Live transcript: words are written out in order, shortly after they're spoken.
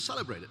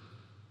celebrate it.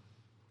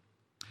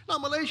 Now,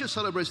 Malaysia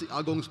celebrates the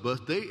Agong's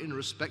birthday in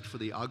respect for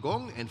the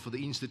Agong and for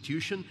the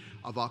institution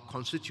of our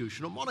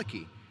constitutional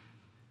monarchy.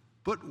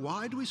 But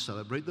why do we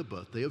celebrate the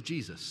birthday of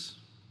Jesus?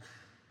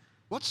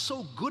 What's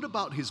so good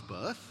about his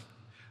birth?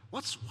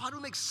 Why do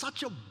we make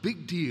such a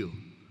big deal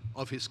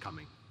of his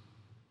coming?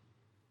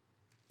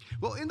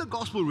 Well, in the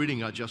gospel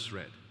reading I just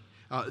read,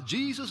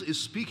 Jesus is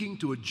speaking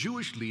to a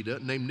Jewish leader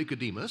named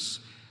Nicodemus,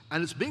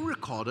 and it's being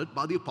recorded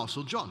by the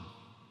Apostle John.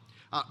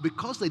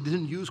 Because they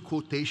didn't use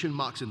quotation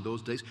marks in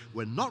those days,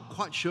 we're not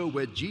quite sure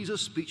where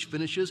Jesus' speech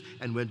finishes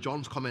and where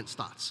John's comment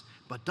starts.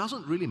 But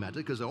doesn't really matter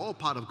because they're all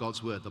part of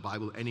God's Word, the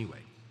Bible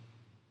anyway.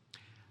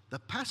 The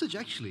passage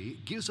actually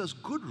gives us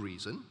good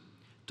reason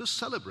to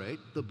celebrate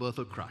the birth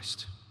of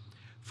Christ.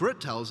 For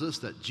it tells us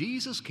that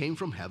Jesus came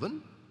from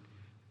heaven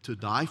to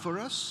die for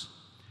us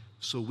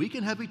so we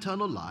can have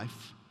eternal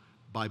life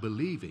by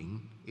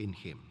believing in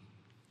him.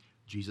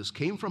 Jesus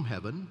came from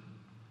heaven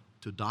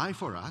to die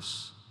for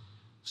us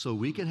so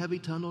we can have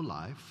eternal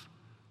life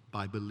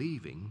by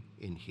believing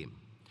in him.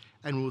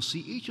 And we'll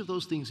see each of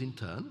those things in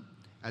turn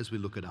as we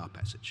look at our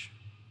passage.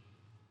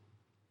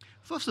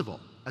 First of all,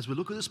 as we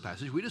look at this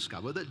passage, we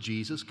discover that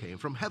Jesus came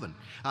from heaven.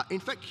 In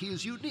fact, he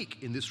is unique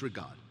in this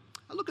regard.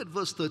 Look at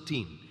verse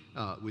 13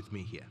 with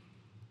me here.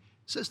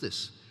 It says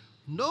this,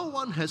 "No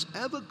one has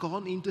ever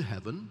gone into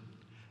heaven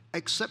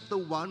except the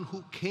one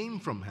who came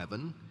from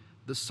heaven,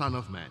 the Son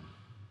of Man."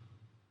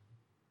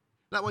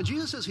 Now, when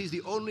Jesus says he's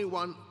the only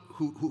one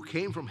who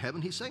came from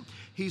heaven, he's saying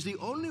he's the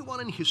only one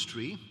in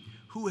history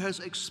who has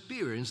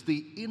experienced the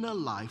inner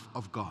life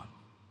of God.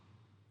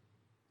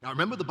 Now,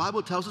 remember, the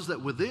Bible tells us that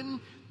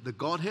within the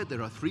Godhead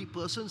there are three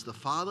persons, the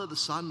Father, the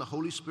Son, the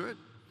Holy Spirit.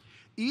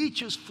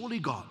 Each is fully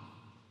God,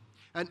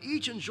 and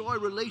each enjoy a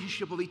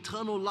relationship of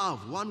eternal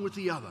love, one with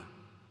the other.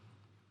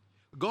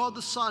 God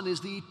the Son is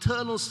the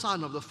eternal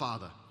Son of the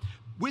Father,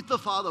 with the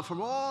Father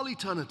from all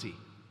eternity.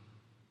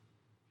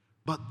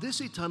 But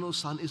this eternal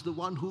Son is the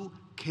one who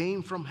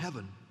came from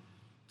heaven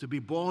to be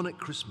born at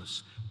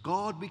Christmas.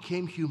 God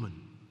became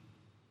human,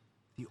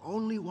 the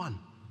only one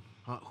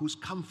who's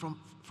come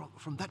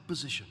from that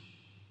position.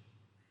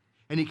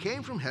 And he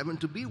came from heaven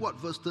to be what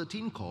verse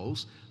 13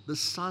 calls the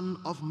Son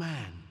of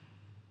Man.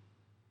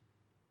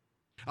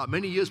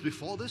 Many years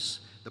before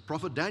this, the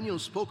prophet Daniel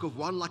spoke of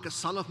one like a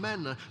son of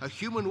man, a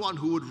human one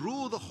who would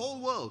rule the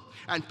whole world.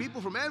 And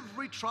people from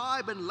every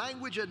tribe and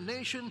language and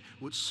nation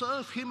would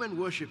serve him and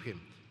worship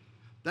him.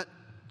 That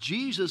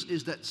Jesus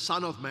is that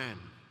Son of Man,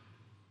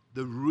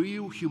 the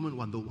real human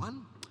one, the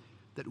one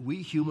that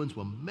we humans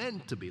were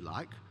meant to be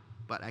like,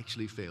 but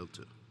actually failed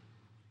to.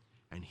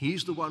 And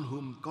he's the one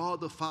whom God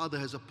the Father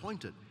has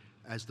appointed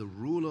as the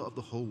ruler of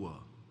the whole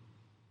world.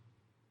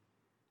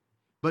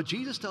 But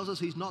Jesus tells us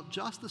he's not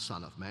just the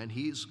Son of Man,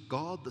 he is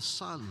God the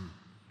Son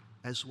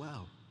as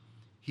well.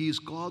 He is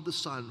God the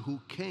Son who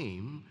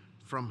came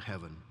from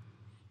heaven,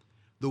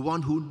 the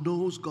one who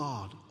knows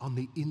God on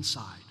the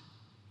inside,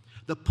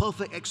 the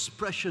perfect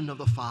expression of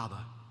the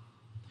Father,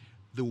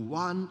 the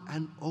one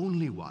and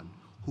only one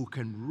who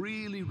can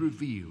really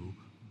reveal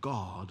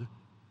God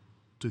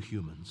to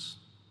humans.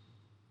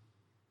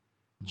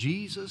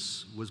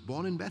 Jesus was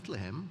born in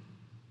Bethlehem,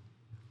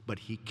 but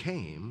he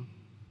came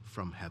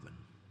from heaven.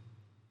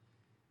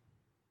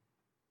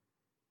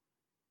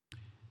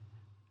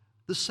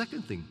 The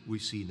second thing we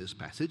see in this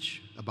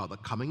passage about the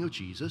coming of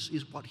Jesus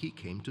is what he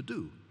came to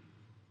do.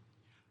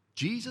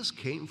 Jesus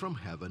came from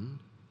heaven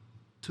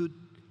to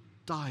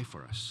die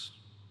for us.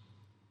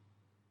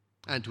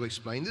 And to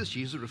explain this,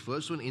 Jesus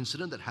refers to an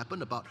incident that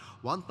happened about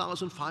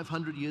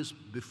 1,500 years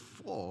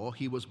before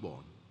he was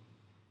born.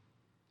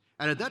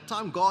 And at that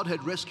time, God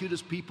had rescued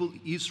his people,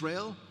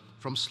 Israel,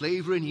 from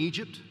slavery in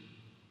Egypt.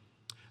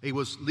 He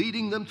was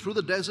leading them through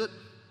the desert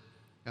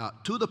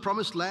to the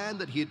promised land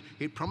that he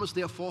had promised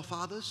their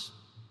forefathers.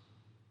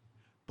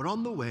 But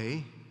on the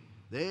way,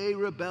 they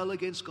rebel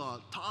against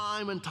God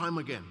time and time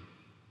again.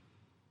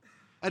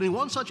 And in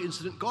one such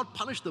incident, God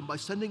punished them by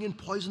sending in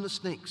poisonous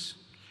snakes.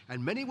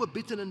 And many were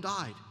bitten and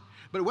died.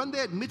 But when they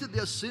admitted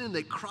their sin and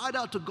they cried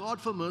out to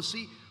God for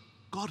mercy,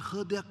 God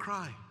heard their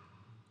cry.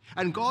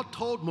 And God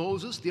told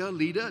Moses, their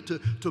leader,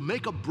 to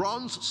make a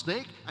bronze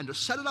snake and to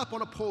set it up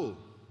on a pole.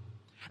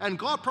 And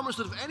God promised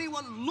that if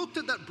anyone looked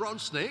at that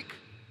bronze snake,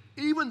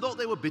 even though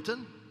they were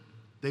bitten,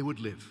 they would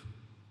live.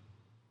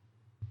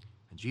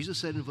 And Jesus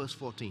said in verse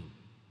 14,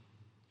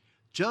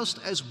 "Just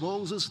as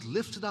Moses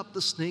lifted up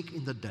the snake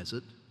in the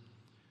desert,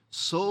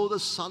 so the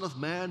Son of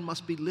Man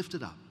must be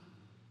lifted up,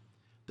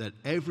 that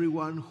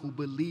everyone who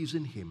believes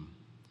in him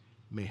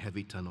may have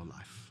eternal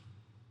life."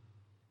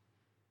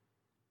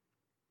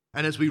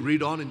 And as we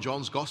read on in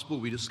John's Gospel,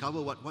 we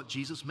discover what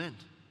Jesus meant.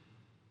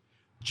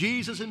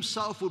 Jesus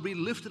himself would be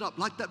lifted up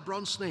like that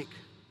bronze snake.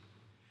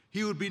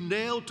 He would be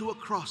nailed to a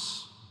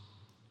cross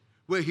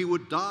where he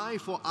would die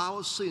for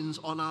our sins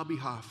on our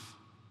behalf.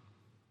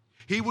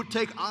 He would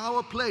take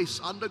our place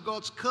under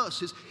God's curse,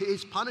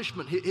 his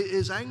punishment,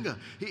 his anger.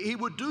 He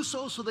would do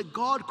so that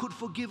God could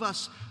forgive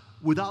us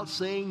without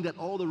saying that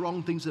all the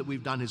wrong things that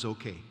we've done is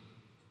okay.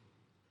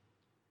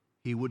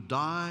 He would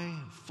die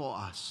for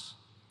us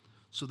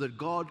so that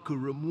God could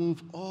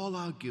remove all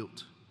our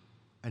guilt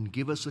and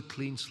give us a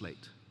clean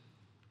slate.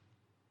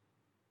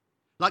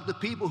 Like the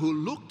people who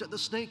looked at the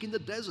snake in the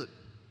desert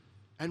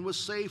and were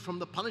saved from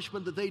the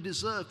punishment that they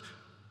deserved,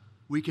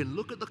 we can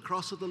look at the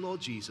cross of the Lord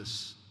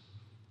Jesus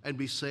and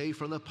be saved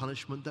from the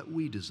punishment that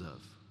we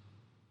deserve.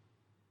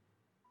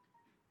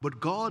 But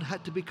God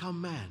had to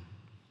become man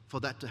for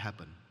that to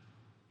happen.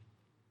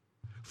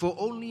 For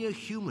only a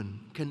human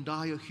can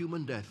die a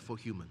human death for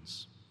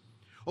humans.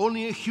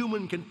 Only a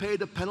human can pay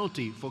the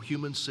penalty for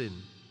human sin.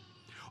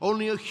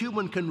 Only a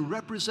human can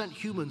represent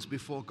humans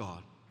before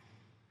God.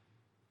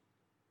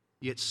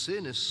 Yet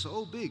sin is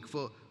so big,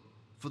 for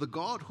the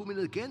God whom it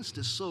is against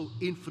is so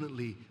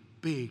infinitely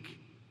big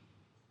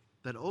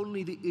that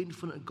only the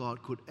infinite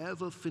God could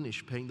ever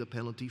finish paying the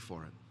penalty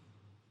for it.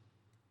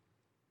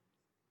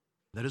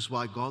 That is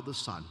why God the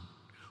Son,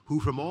 who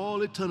from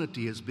all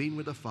eternity has been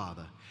with the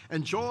Father,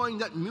 enjoying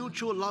that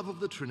mutual love of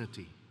the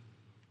Trinity,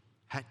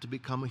 had to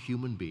become a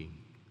human being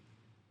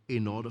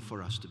in order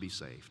for us to be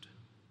saved.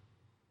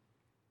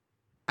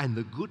 And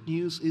the good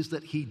news is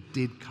that he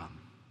did come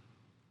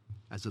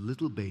as a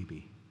little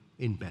baby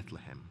in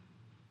Bethlehem.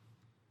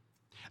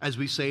 As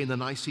we say in the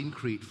Nicene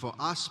Creed, for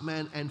us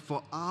men and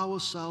for our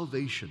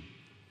salvation,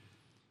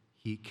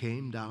 he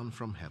came down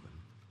from heaven,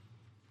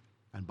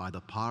 and by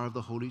the power of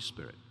the Holy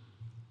Spirit,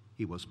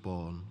 he was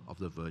born of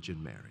the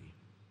Virgin Mary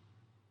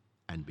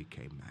and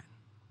became man.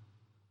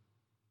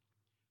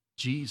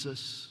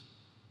 Jesus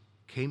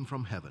came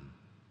from heaven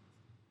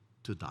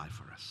to die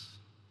for us.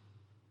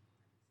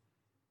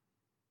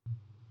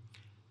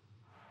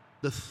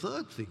 The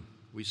third thing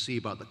we see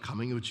about the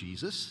coming of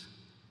Jesus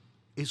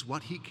is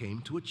what he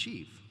came to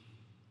achieve.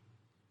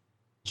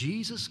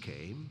 Jesus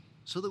came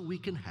so that we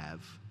can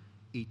have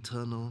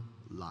eternal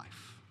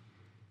life.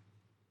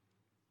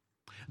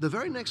 The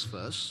very next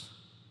verse,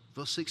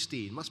 verse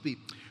 16, must be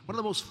one of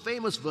the most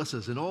famous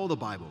verses in all the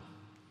Bible.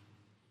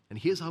 And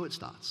here's how it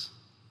starts.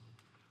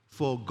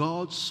 For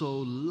God so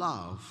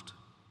loved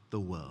the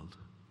world.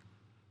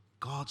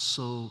 God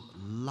so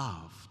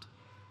loved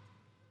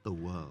the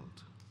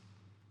world.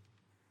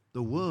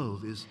 The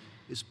world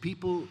is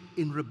people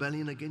in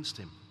rebellion against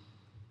him.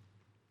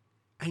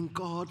 And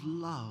God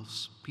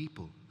loves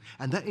people.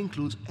 And that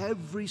includes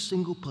every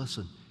single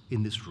person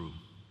in this room.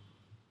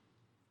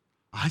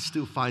 I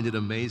still find it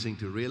amazing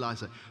to realize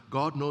that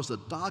God knows the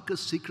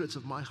darkest secrets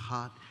of my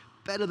heart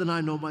better than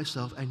I know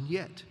myself, and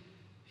yet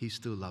he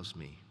still loves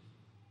me.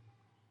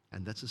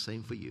 And that's the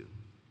same for you.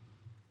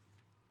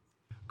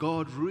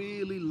 God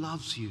really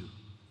loves you,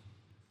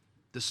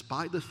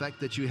 despite the fact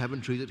that you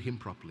haven't treated him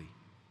properly.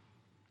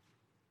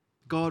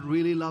 God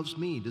really loves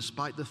me,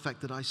 despite the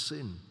fact that I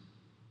sin.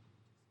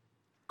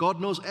 God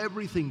knows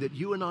everything that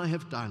you and I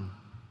have done,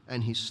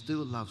 and he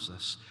still loves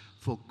us.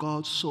 For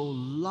God so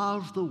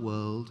loved the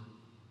world,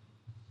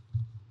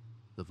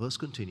 the verse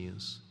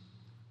continues,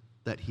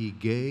 that he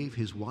gave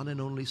his one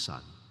and only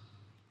Son,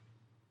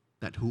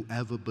 that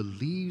whoever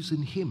believes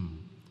in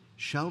him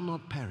shall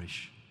not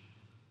perish,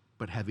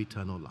 but have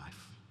eternal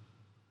life.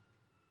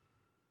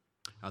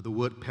 Now, the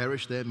word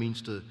perish there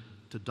means to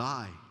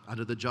die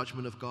under the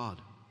judgment of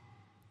God.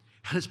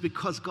 And it's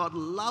because God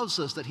loves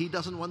us that he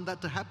doesn't want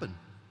that to happen.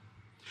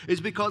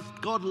 It's because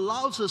God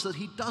loves us that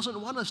he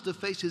doesn't want us to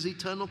face his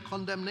eternal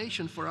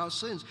condemnation for our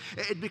sins.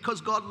 It's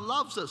because God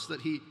loves us that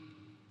he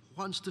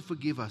wants to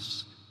forgive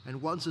us and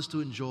wants us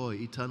to enjoy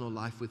eternal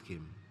life with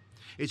him.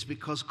 It's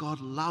because God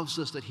loves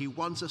us that he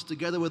wants us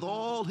together with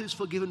all his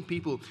forgiven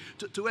people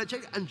to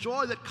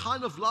enjoy that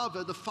kind of love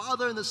that the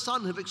Father and the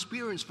Son have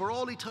experienced for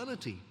all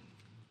eternity.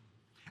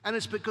 And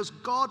it's because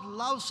God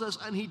loves us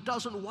and he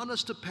doesn't want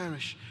us to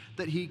perish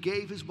that he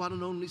gave his one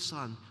and only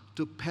Son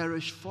to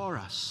perish for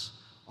us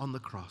on the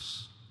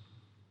cross.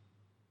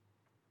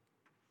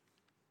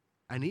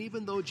 And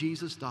even though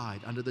Jesus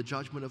died under the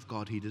judgment of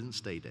God, he didn't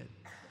stay dead.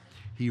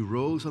 He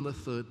rose on the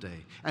third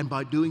day, and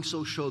by doing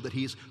so showed that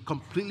he's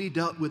completely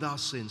dealt with our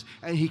sins,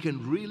 and he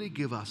can really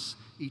give us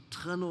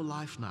eternal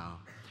life now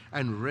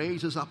and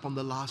raise us up on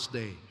the last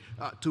day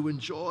to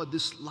enjoy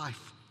this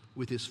life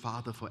with his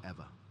Father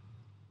forever.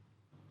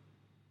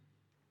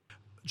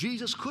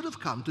 Jesus could have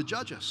come to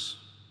judge us.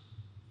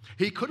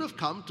 He could have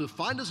come to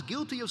find us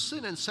guilty of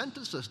sin and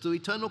sentence us to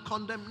eternal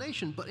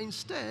condemnation, but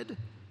instead,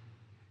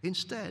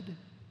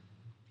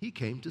 he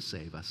came to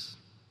save us.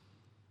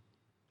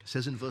 It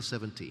says in verse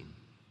 17,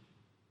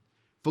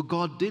 for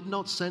God did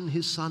not send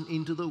his Son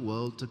into the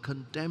world to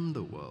condemn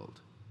the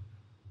world,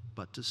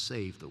 but to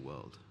save the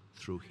world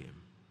through him.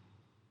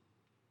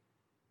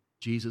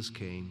 Jesus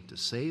came to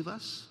save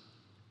us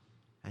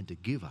and to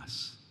give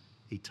us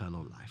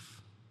eternal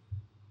life.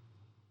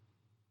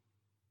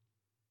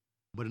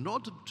 But in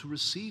order to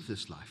receive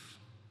this life,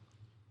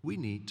 we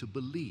need to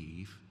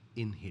believe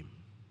in him.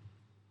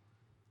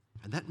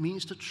 And that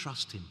means to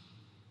trust him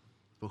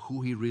for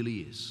who he really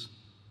is.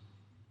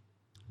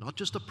 Not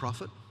just a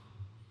prophet,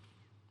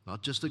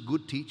 not just a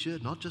good teacher,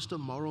 not just a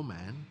moral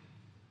man,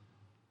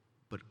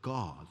 but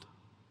God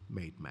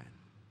made man.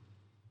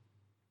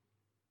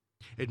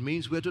 It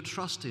means we're to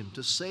trust Him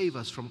to save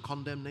us from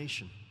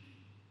condemnation.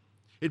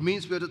 It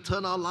means we're to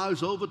turn our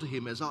lives over to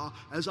Him as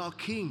our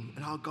King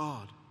and our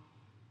God,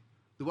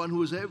 the one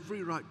who has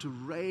every right to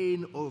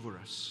reign over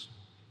us.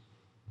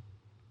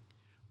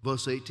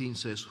 Verse 18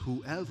 says,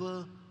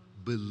 whoever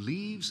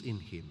believes in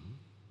Him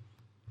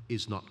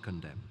is not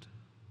condemned.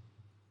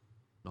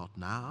 Not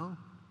now,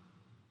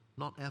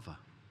 not ever.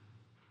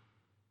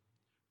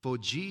 For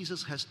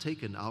Jesus has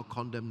taken our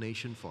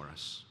condemnation for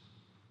us.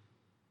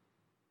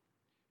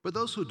 But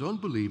those who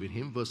don't believe in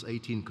Him, verse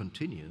 18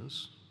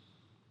 continues,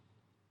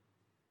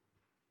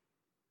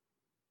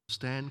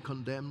 stand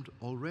condemned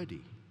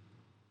already.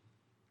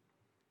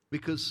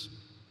 Because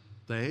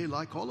they,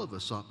 like all of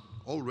us, are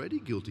already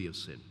guilty of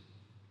sin,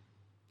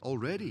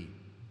 already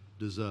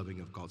deserving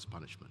of God's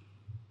punishment.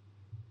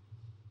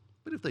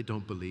 But if they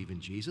don't believe in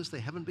Jesus, they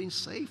haven't been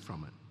saved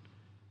from it,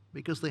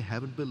 because they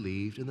haven't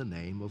believed in the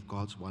name of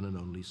God's one and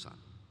only Son.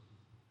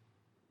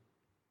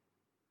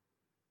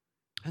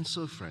 And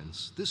so,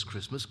 friends, this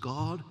Christmas,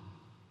 God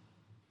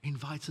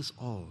invites us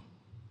all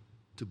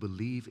to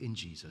believe in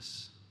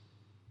Jesus.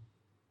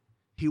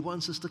 He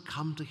wants us to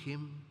come to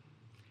Him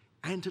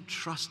and to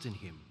trust in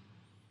Him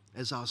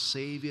as our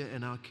Savior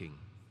and our King.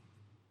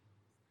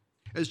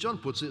 As John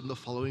puts it in the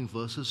following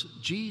verses,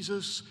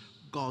 Jesus,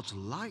 God's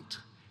light,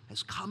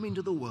 has come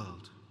into the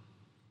world.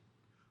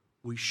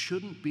 We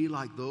shouldn't be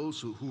like those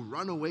who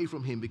run away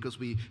from Him because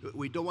we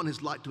don't want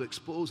His light to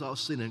expose our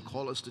sin and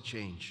call us to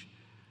change.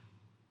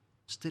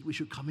 Instead, we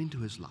should come into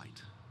His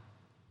light.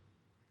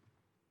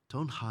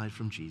 Don't hide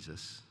from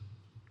Jesus.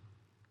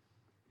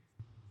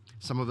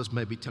 Some of us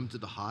may be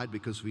tempted to hide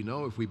because we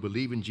know if we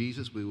believe in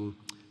Jesus, we will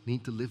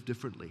need to live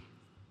differently.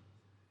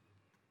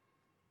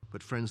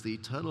 But friends, the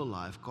eternal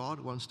life God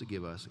wants to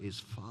give us is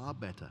far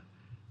better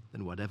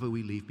than whatever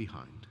we leave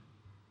behind.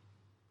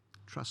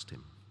 Trust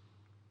Him.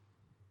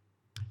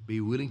 Be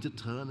willing to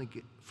turn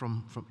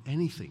from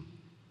anything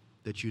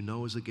that you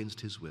know is against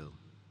His will.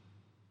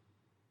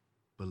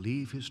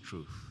 Believe His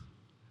truth.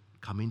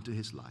 Come into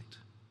His light.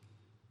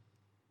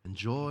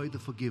 Enjoy the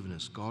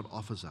forgiveness God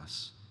offers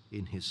us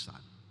in His Son.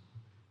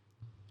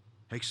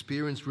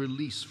 Experience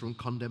release from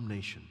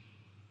condemnation.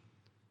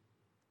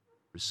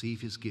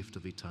 Receive His gift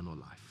of eternal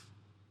life.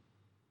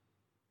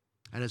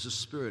 And as the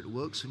Spirit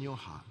works in your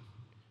heart,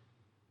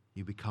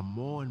 you become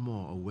more and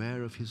more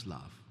aware of His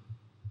love.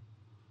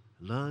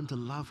 Learn to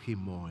love Him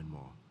more and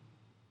more.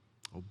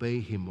 Obey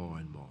Him more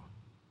and more.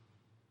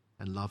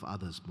 And love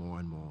others more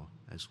and more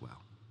as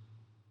well.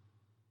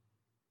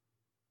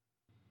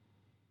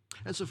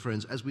 And so,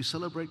 friends, as we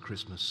celebrate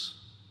Christmas,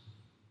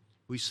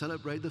 we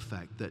celebrate the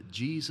fact that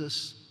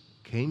Jesus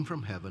came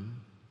from heaven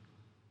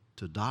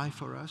to die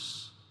for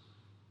us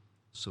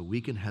so we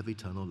can have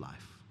eternal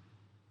life.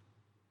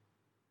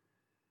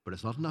 But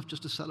it's not enough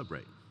just to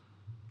celebrate.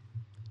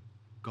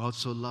 God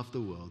so loved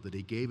the world that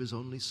He gave His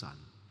only Son,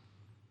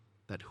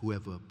 that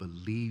whoever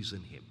believes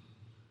in Him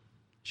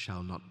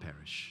shall not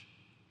perish,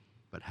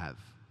 but have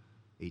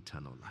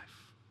eternal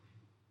life.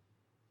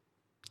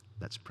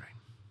 Let's pray.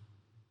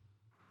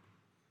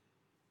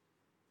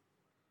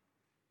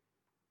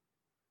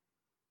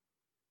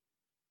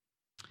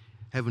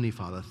 Heavenly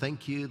Father,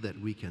 thank You that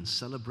we can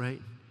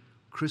celebrate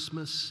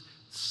Christmas,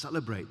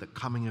 celebrate the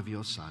coming of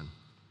Your Son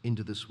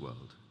into this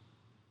world.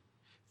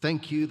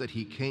 Thank You that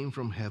He came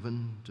from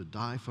heaven to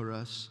die for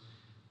us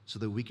so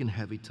that we can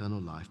have eternal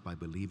life by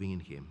believing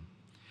in Him.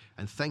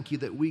 And thank You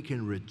that we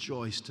can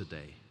rejoice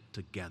today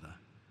together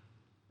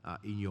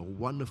in Your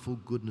wonderful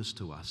goodness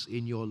to us,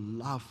 in Your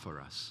love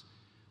for us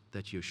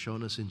that You've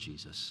shown us in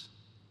Jesus.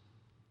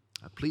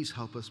 Please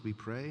help us, we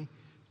pray,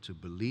 to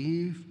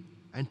believe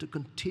and to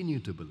continue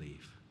to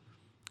believe,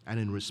 and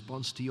in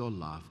response to Your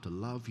love, to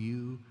love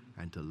You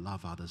and to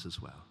love others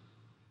as well.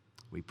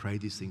 We pray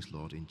these things,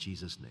 Lord, in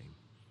Jesus' name.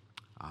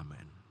 Amen.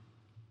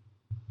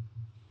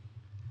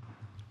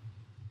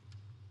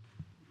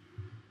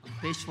 On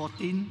page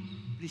 14,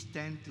 please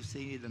stand to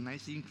say the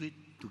Nicene Creed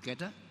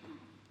together.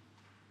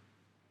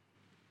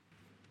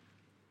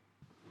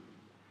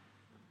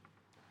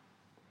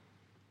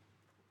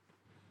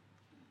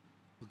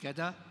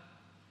 Together,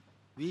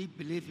 we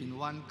believe in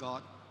one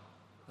God,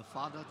 the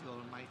Father, the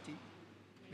Almighty,